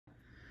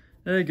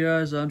Hey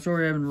guys, I'm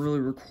sorry I haven't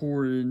really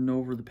recorded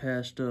over the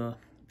past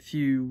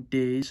few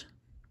days.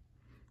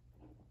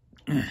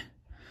 I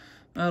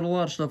had a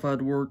lot of stuff I had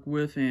to work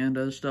with, and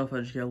other stuff I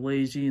just got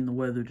lazy and the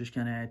weather just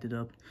kind of acted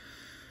up.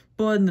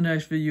 But in the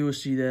next video you'll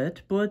see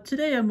that. But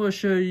today I'm going to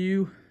show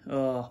you, I'm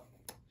going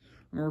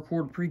to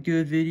record a pretty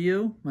good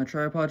video. My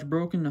tripod's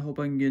broken, I hope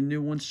I can get a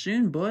new one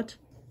soon, but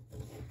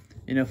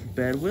enough of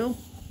bad will.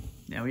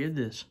 Now we have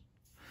this.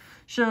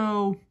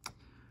 So,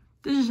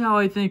 this is how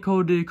I think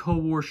Call of Duty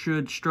Cold War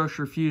should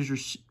structure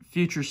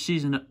future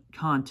season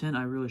content.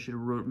 I really should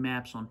have wrote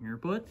maps on here,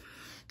 but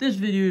this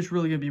video is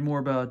really going to be more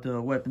about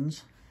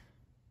weapons.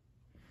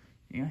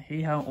 Yeah, I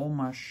hate how all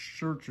my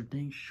shirts are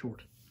dang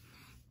short.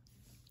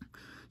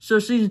 So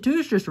Season 2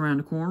 is just around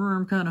the corner.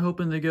 I'm kind of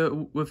hoping they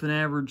go with an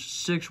average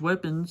 6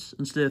 weapons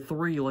instead of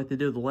 3 like they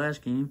did the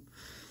last game,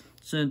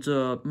 since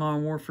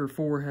Modern Warfare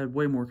 4 had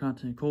way more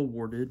content than Cold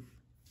War did.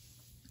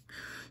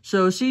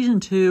 So,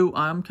 Season 2,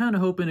 I'm kind of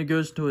hoping it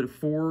goes to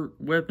 4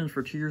 weapons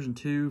for tiers and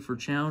 2 for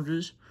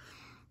challenges.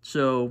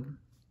 So,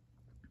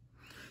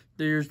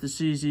 there's the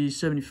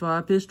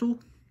CZ75 pistol.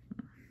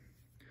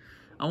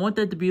 I want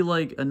that to be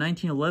like a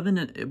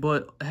 1911,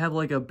 but have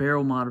like a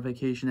barrel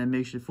modification that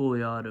makes it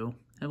fully auto.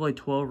 Have like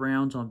 12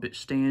 rounds on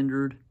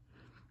standard.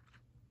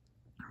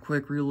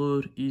 Quick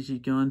reload, easy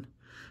gun.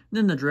 And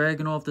then the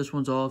Dragunov, this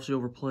one's obviously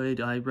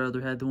overplayed. I'd rather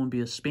have the one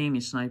be a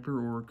spammy sniper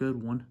or a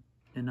good one,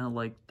 and not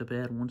like the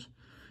bad ones.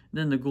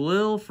 Then the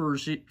Galil for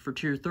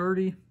tier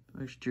 30,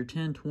 actually tier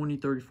 10, 20,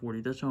 30, 40.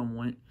 That's how I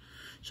want it.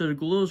 So the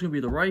Galil is going to be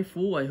the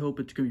rifle. I hope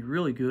it's going to be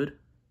really good.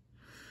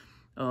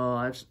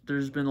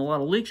 There's been a lot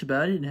of leaks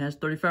about it, and it has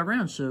 35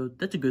 rounds, so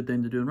that's a good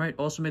thing to do, right?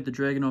 Also make the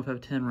Dragunov have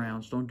 10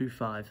 rounds. Don't do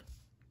 5.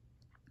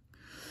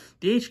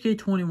 The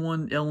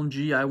HK-21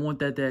 LMG, I want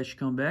that to actually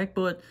come back,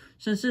 but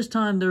since this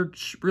time they're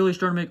really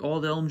starting to make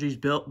all the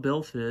LMGs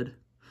belt-fed,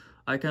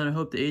 I kind of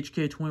hope the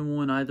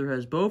HK-21 either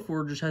has both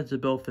or just has the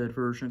belt-fed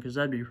version, because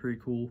that'd be pretty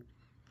cool.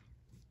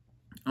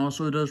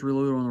 Also, it does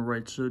reload on the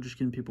right, so just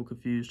getting people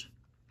confused.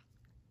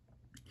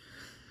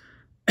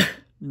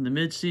 In the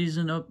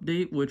mid-season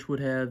update, which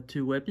would have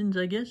 2 weapons,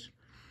 I guess.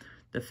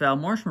 The Foul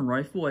Marksman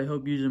Rifle, I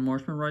hope using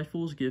Marksman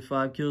Rifles get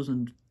 5 kills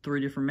in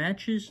 3 different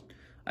matches.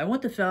 I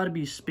want the Foul to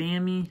be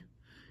spammy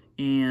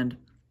and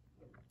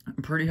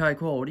pretty high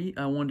quality.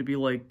 I want it to be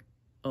like,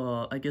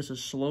 I guess a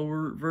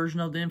slower version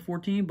of the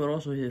M14, but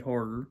also hit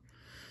harder.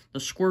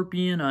 The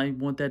Scorpion, I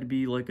want that to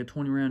be like a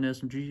 20-round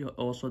SMG,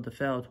 also the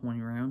Foul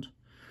 20 rounds.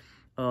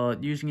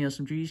 Using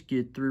SMGs,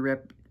 get 3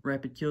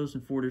 rapid kills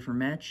in 4 different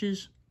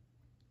matches.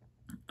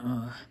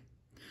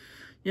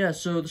 Yeah,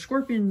 so the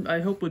Scorpion, I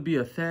hope would be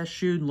a fast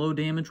shoot, low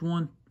damage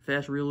one,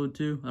 fast reload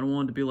too. I don't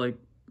want it to be like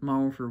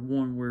Modern Warfare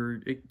 1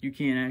 where you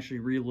can't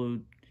actually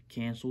reload,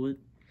 cancel it.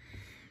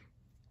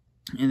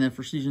 And then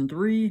for Season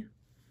 3,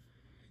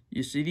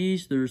 you see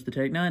these, there's the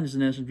Tech 9 as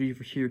an SMG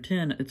for tier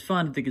 10. It's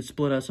fine if they could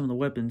split out some of the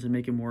weapons and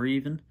make it more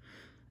even.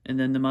 And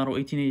then the Model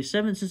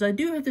 1887, since I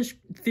do have this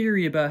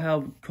theory about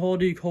how Call of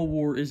Duty Cold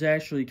War is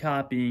actually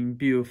copying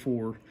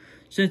BO4.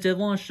 Since at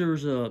launch there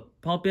was a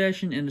pump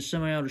action and a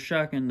semi-auto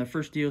shotgun, the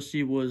first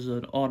DLC was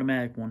an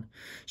automatic one.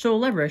 So a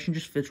lever action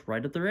just fits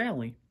right up their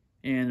alley.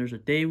 And there's a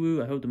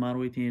Daewoo, I hope the Model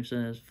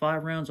 1887 has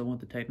 5 rounds, I want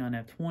the Tech 9 to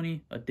have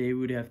 20, a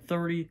Daewoo to have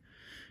 30.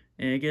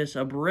 And I guess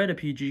a Beretta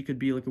PG could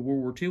be like a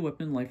World War II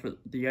weapon, like for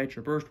the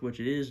Yitra Burst, which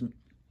it is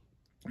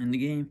in the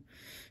game.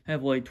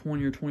 Have like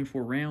 20 or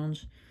 24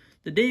 rounds.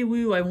 The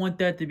Daewoo, I want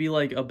that to be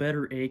like a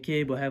better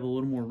AK, but have a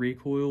little more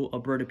recoil. A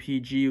Beretta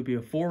PG would be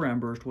a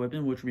 4-round burst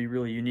weapon, which would be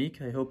really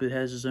unique. I hope it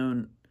has its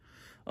own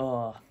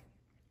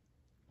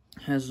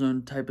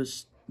type of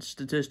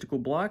statistical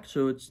block,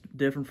 so it's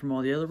different from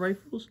all the other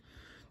rifles.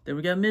 Then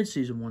we got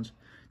mid-season ones.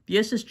 The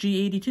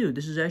SSG-82.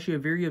 This is actually a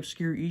very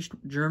obscure East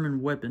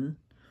German weapon.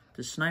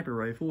 The sniper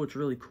rifle, it's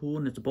really cool,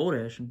 and it's a bolt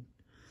action.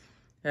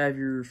 Have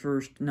your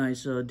first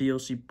nice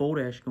DLC bolt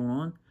action going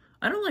on.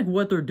 I don't like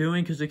what they're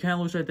doing, because it kind of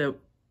looks like that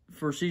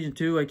for Season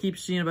 2. I keep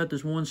seeing about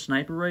this one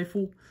sniper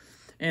rifle,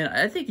 and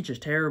I think it's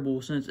just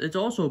terrible, since it's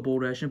also a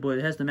bolt action, but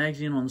it has the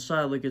magazine on the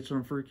side like it's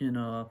on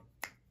freaking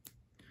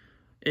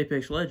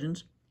Apex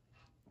Legends.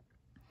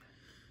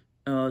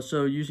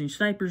 So using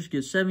snipers,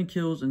 get 7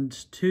 kills in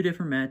 2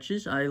 different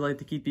matches. I like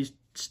to keep these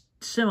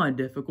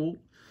semi-difficult.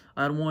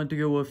 I don't want it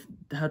to go with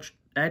how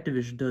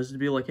Activision does, to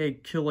be like, hey,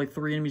 kill like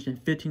 3 enemies in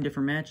 15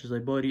 different matches.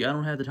 Like, buddy, I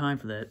don't have the time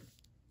for that.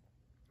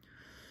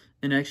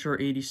 An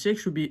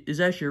XR86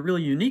 is actually a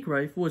really unique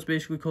rifle. It's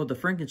basically called the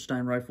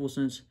Frankenstein rifle,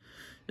 since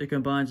it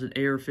combines an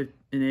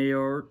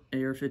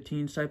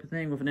AR-15 type of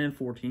thing with an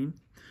M14.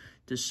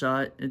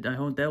 I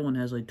hope that one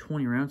has like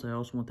 20 rounds. I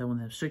also want that one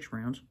to have 6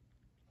 rounds.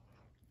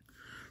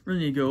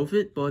 Really need to go with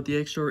it, but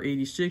the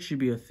XR86 should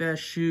be a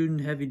fast shooting,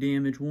 heavy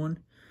damage one.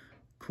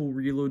 Cool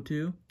reload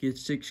too. Get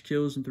 6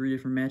 kills in 3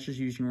 different matches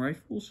using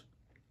rifles.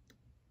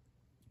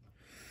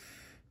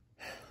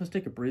 Let's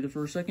take a breather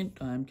for a second.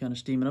 I'm kind of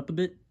steaming up a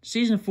bit.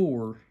 Season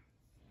 4.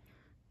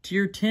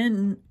 Tier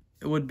 10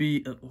 would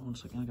be... one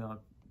second, I gotta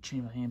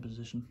change my hand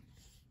position.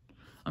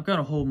 I'm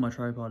kind of holding my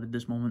tripod at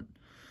this moment.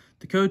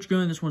 The coach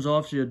gun, this one's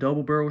obviously a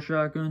double barrel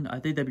shotgun. I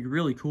think that'd be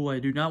really cool. I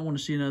do not want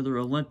to see another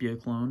Olympia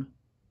clone.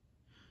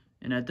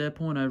 And at that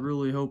point, I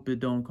really hope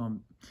it don't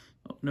come,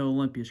 no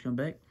Olympias come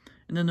back.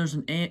 And then there's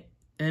an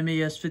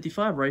MAS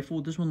 55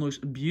 rifle. This one looks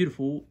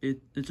beautiful.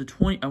 It's a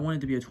 20. I want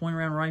it to be a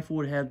 20-round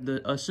rifle. It have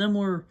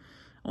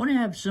I want to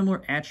have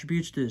similar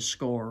attributes to the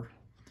Scar.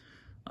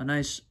 A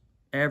nice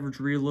average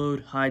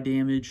reload, high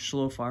damage,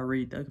 slow fire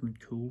rate. That could be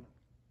cool.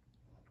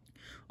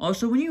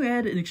 Also, when you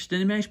add an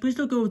extended mags, please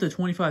don't go with the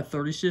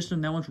 25-30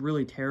 system. That one's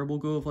really terrible.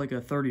 Go with like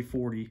a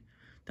 30-40.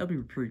 That'd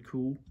be pretty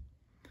cool.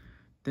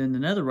 Then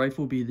another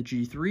rifle would be the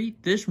G3.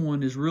 This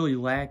one is really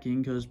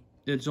lacking because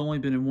it's only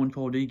been in one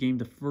Call of Duty game,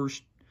 the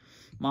first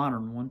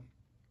modern one.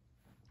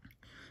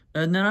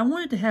 And then I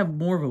wanted to have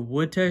more of a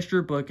wood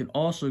texture, but can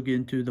also get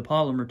into the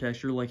polymer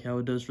texture like how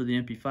it does for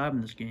the MP5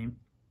 in this game.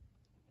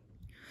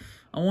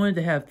 I wanted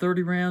to have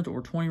 30 rounds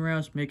or 20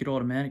 rounds, make it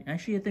automatic.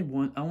 Actually, I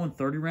think I want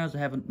 30 rounds to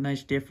have a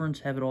nice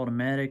difference, have it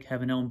automatic,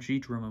 have an LMG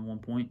drum at one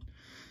point.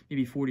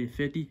 Maybe 40 to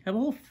 50. Have a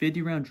whole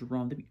 50-round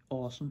drum. That'd be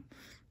awesome.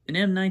 An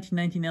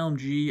M1919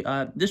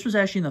 LMG. This was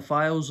actually in the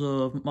files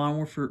of Modern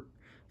Warfare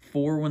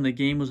 4 when the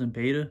game was in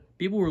beta.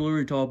 People were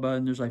literally talking about it,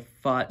 and there's like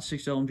 6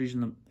 LMGs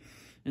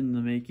in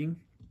the making.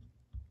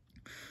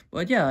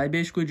 But yeah, I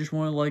basically just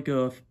wanted like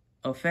a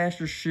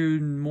faster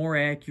shooting, more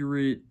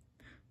accurate,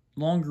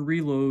 longer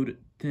reload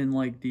than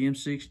like the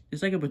M60.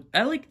 It's like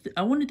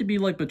I want it to be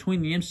like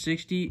between the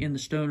M60 and the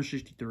Stoner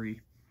 63.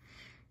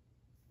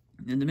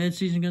 And the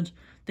mid-season guns,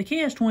 the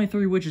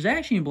KS-23, which is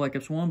actually in Black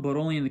Ops 1, but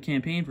only in the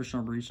campaign for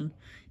some reason.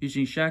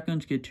 Using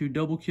shotguns, get 2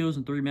 double kills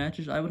in 3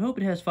 matches. I would hope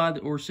it has 5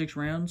 or 6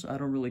 rounds. I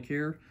don't really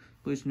care.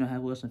 Please do not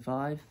have less than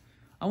 5.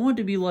 I want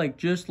it to be like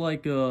just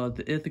like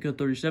the Ithaca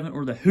 37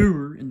 or the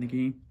Hoover in the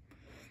game.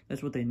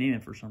 That's what they name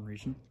it for some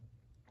reason.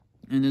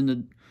 And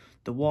then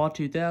the WA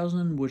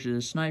 2000, which is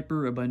a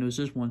sniper. Everybody knows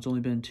this one's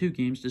only been in 2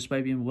 games,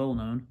 despite being well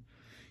known.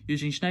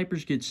 Using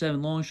snipers, get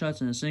 7 long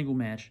shots in a single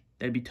match.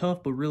 That'd be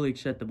tough, but really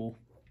acceptable.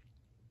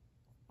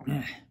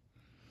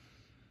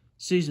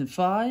 Season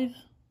 5,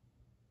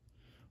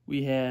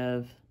 we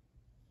have.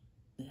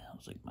 Yeah, I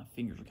was like, my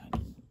fingers are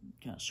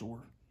kind of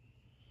sore.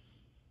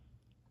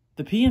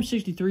 The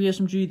PM63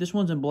 SMG. This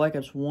one's in Black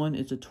Ops 1.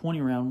 It's a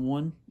 20-round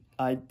one.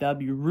 That'd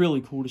be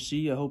really cool to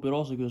see. I hope it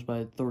also goes by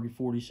a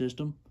 30-40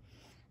 system.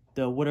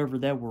 The whatever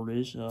that word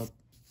is. Oh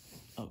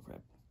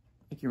crap,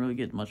 I can't really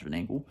get much of an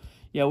angle.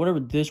 Yeah, whatever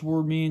this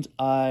word means.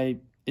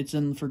 It's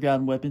in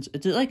Forgotten Weapons.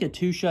 It's like a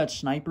 2-shot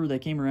sniper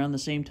that came around the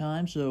same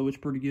time, so it's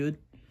pretty good.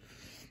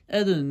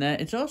 Other than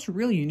that, it's also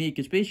really unique.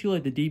 It's basically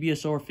like the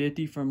DBSR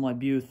 50 from like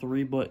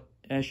BO3, but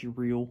actually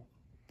real.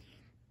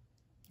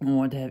 I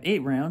wanted to have 8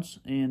 rounds,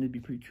 and it'd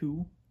be pretty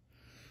cool.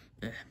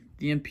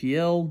 The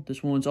MPL,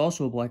 this one's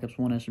also a Black Ops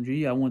 1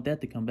 SMG. I want that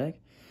to come back.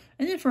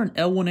 And then for an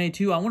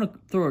L1A2, I want to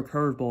throw a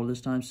curveball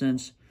this time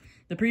since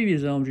the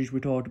previous LMGs we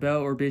talked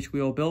about are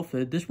basically all belt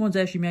fed. This one's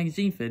actually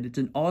magazine fed. It's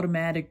an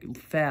automatic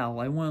FAL.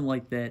 I want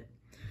like that.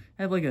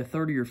 Have like a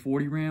 30 or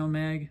 40 round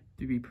mag.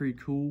 It'd be pretty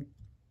cool.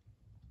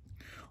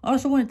 I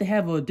also wanted to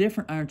have a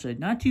different iron sight.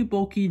 Not too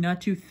bulky,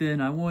 not too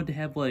thin. I wanted to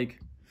have like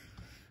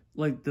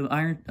the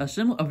iron,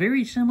 a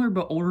very similar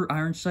but older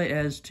iron sight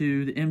as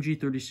to the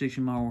MG36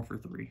 in Modern Warfare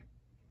 3.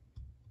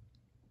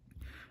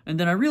 And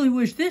then I really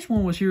wish this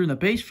one was here in the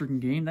base freaking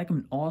game. That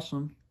could be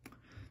awesome.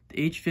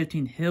 The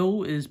H15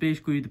 Hill is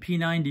basically the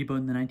P90 but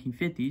in the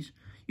 1950s.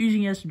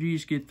 Using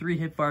SMGs, get 3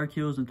 hip-fire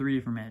kills in 3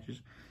 different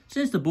matches.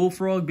 Since the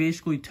Bullfrog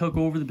basically took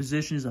over the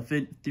position as a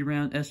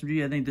 50-round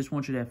SMG, I think this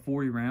one should have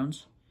 40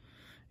 rounds.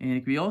 And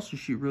it can also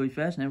shoot really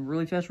fast and have a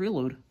really fast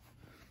reload.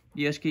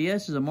 The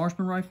SKS is a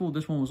marksman rifle.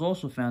 This one was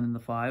also found in the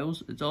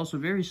files. It's also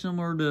very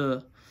similar to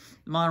the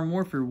Modern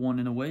Warfare one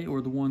in a way,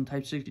 or the one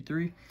Type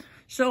 63.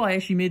 So I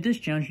actually made this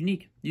challenge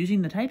unique.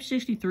 Using the Type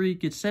 63,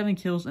 get 7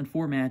 kills in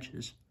 4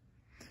 matches.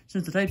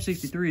 Since the Type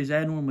 63 is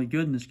abnormally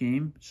good in this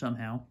game,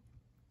 somehow,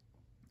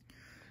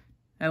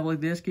 have like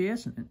the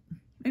SKS in it.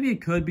 Maybe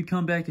it could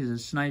become back as a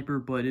sniper,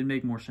 but it'd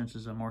make more sense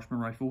as a marksman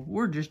rifle,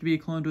 or just to be a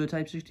clone to a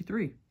Type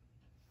 63.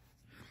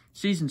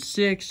 Season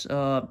 6,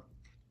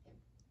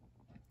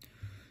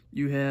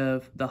 you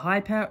have the high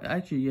power.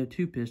 Actually, you have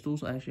 2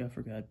 pistols. Actually, I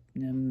forgot. I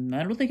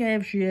don't think I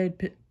actually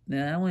had.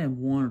 I only have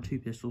 1 or 2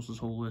 pistols this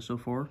whole list so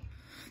far.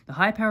 The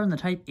high power and the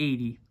Type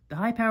 80. The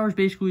high power is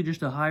basically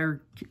just a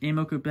higher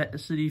ammo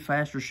capacity,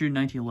 faster shooting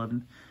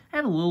 1911.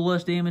 Have a little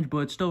less damage, but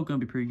it's still going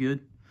to be pretty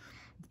good.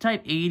 The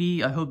Type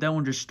 80, I hope that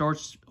one just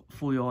starts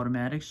fully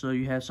automatic, so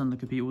you have something to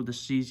compete with the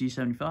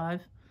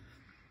CZ75.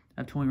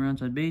 Have 20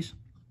 rounds on base.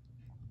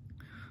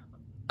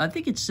 I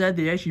think it's sad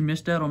they actually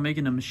missed out on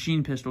making a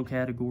machine pistol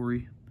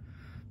category.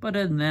 But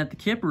other than that, the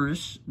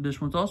Kippers, this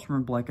one's also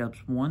from Black Ops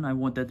 1. I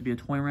want that to be a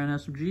 20-round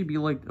SMG. Be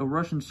like a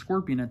Russian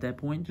Scorpion at that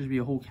point. Just be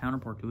a whole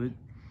counterpart to it.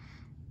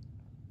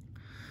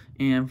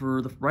 And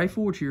for the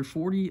rifle, tier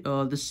 40,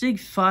 the SIG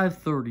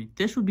 530.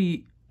 This would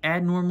be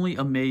abnormally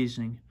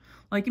amazing.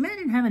 Like,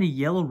 imagine having a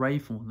yellow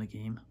rifle in the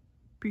game.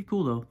 Pretty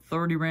cool, though.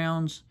 30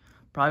 rounds.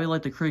 Probably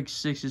like the Krig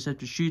 6,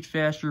 except it shoots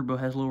faster,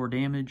 but has lower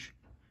damage.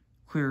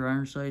 Clearer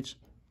iron sights.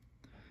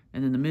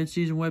 And then the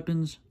mid-season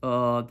weapons,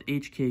 the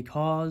HK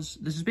Cause.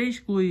 This is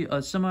basically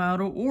a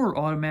semi-auto or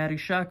automatic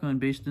shotgun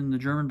based in the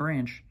German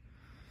branch.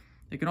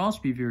 It can also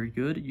be very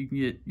good. You can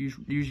get,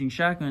 using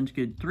shotguns,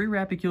 get 3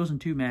 rapid kills in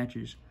 2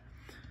 matches.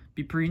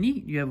 Be pretty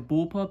neat. You have a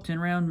bullpup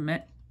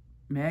 10-round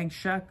mag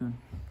shotgun.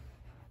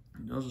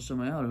 Also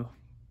semi-auto.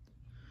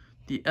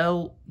 The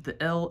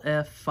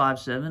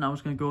LF57. I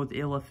was going to go with the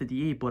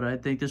LF58, but I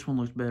think this one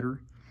looks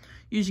better.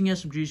 Using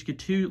SMGs, get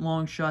 2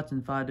 long shots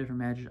in 5 different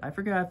matches. I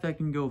forgot if I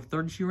can go with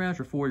 32 rounds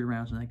or 40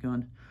 rounds in that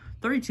gun.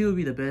 32 would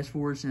be the best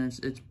for it, since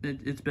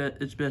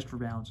it's best for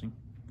balancing.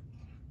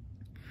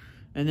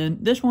 And then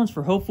this one's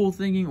for hopeful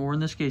thinking, or in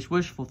this case,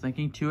 wishful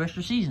thinking, 2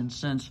 extra seasons,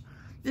 since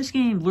this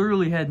game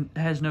literally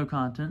has no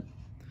content.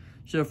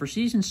 So for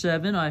Season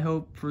 7, I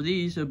hope for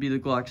these, it'll be the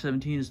Glock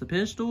 17 is the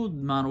pistol, the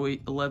Model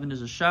 11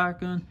 is a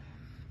shotgun.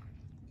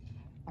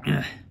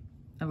 I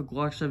have a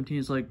Glock 17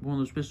 is like one of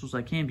those pistols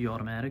that can be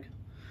automatic.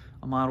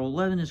 A Model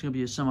 11 is going to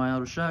be a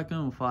semi-auto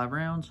shotgun with 5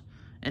 rounds.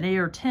 An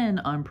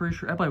AR-10, I'm pretty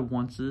sure everybody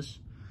wants this.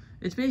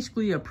 It's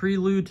basically a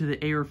prelude to the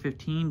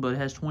AR-15, but it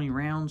has 20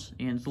 rounds,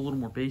 and it's a little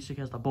more basic.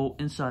 It has the bolt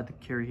inside the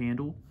carry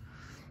handle.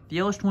 The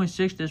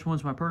LS-26, this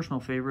one's my personal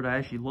favorite. I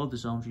actually love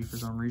this LMG for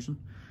some reason.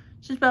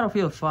 It's just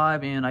Battlefield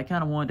 5, and I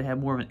kind of wanted to have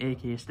more of an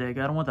AK aesthetic.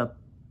 I don't want the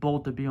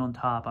bolt to be on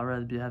top. I'd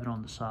rather have it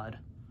on the side.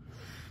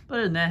 But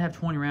other than that, have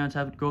 20 rounds,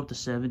 have it go up to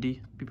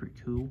 70. Be pretty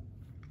cool.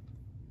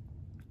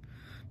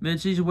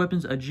 Mid-season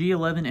weapons, a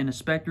G11 and a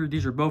Spectre.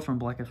 These are both from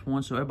Black Ops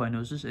 1, so everybody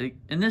knows this.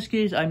 In this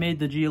case, I made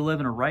the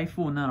G11 a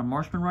rifle and not a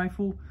marksman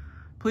rifle.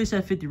 Please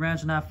have 50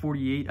 rounds and not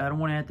 48. I don't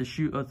want to have to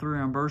shoot a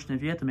 3-round burst, and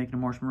if you have to make it a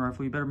marksman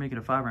rifle, you better make it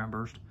a 5-round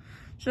burst.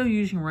 So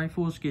using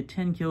rifles, get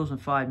 10 kills in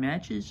 5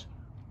 matches.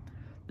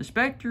 The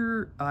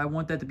Spectre, I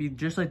want that to be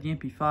just like the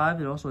MP5.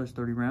 It also has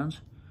 30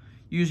 rounds.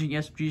 Using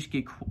SMGs,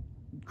 get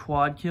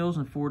quad kills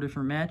in 4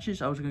 different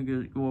matches. I was going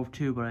to go with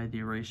 2, but I had to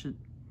erase it.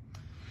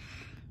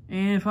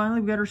 And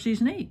finally, we got our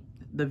Season 8.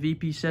 The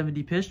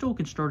VP-70 pistol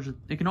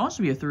it can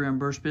also be a 3-round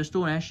burst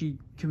pistol and actually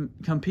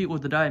compete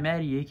with the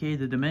Diamatti, aka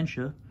the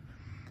Dementia.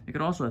 It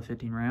could also have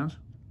 15 rounds.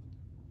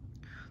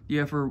 The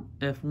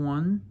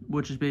F1,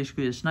 which is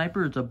basically a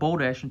sniper. It's a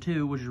bolt action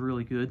too, which is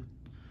really good.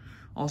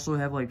 Also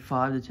have like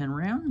 5 to 10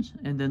 rounds.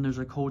 And then there's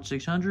a Colt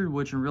 600,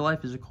 which in real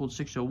life is a Colt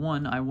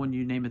 601. I wouldn't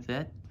you name it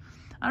that.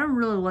 I don't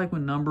really like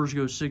when numbers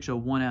go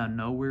 601 out of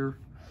nowhere.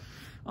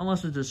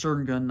 Unless it's a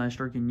certain gun and I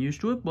start getting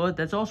used to it. But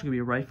that's also going to be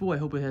a rifle. I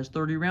hope it has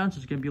 30 rounds.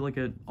 It's going to be like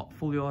a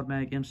fully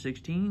automatic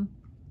M16.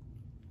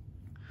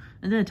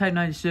 And then Type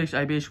 96,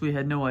 I basically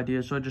had no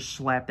idea. So I just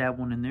slapped that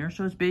one in there.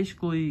 So it's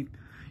basically,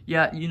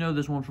 yeah, you know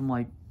this one from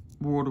like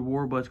World of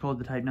War. But it's called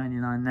the Type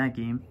 99 in that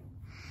game.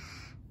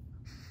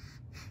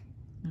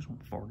 This one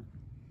farted.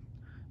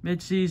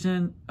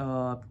 Mid-season,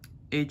 the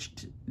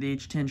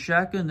H10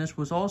 shotgun. This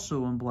was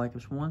also in Black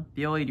Ops 1.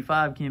 The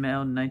L85 came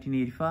out in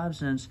 1985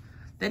 since...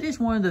 that is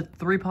one of the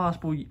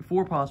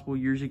 4 possible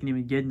years you can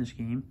even get in this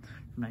game,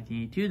 from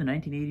 1982 to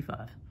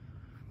 1985.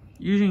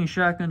 Using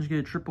shotguns, get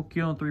a triple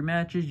kill in 3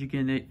 matches. You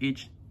get an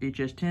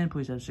HS-10,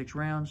 please have 6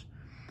 rounds.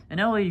 An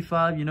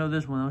L85, you know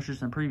this one, that was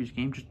just in a previous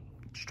game. Just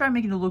try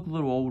making it look a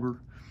little older.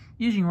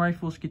 Using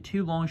rifles, get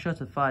 2 long shots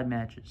at 5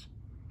 matches.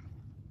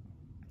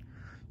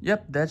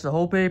 Yep, that's the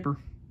whole paper.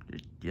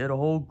 Just get a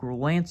whole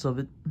glance of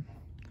it.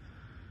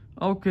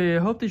 Okay, I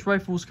hope these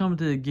rifles come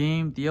to the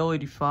game. The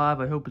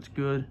L85, I hope it's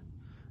good.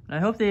 I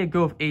hope they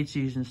go with 8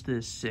 seasons instead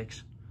of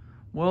 6.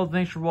 Well,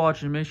 thanks for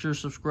watching. Make sure to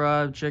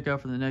subscribe. Check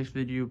out for the next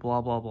video.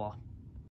 Blah, blah, blah.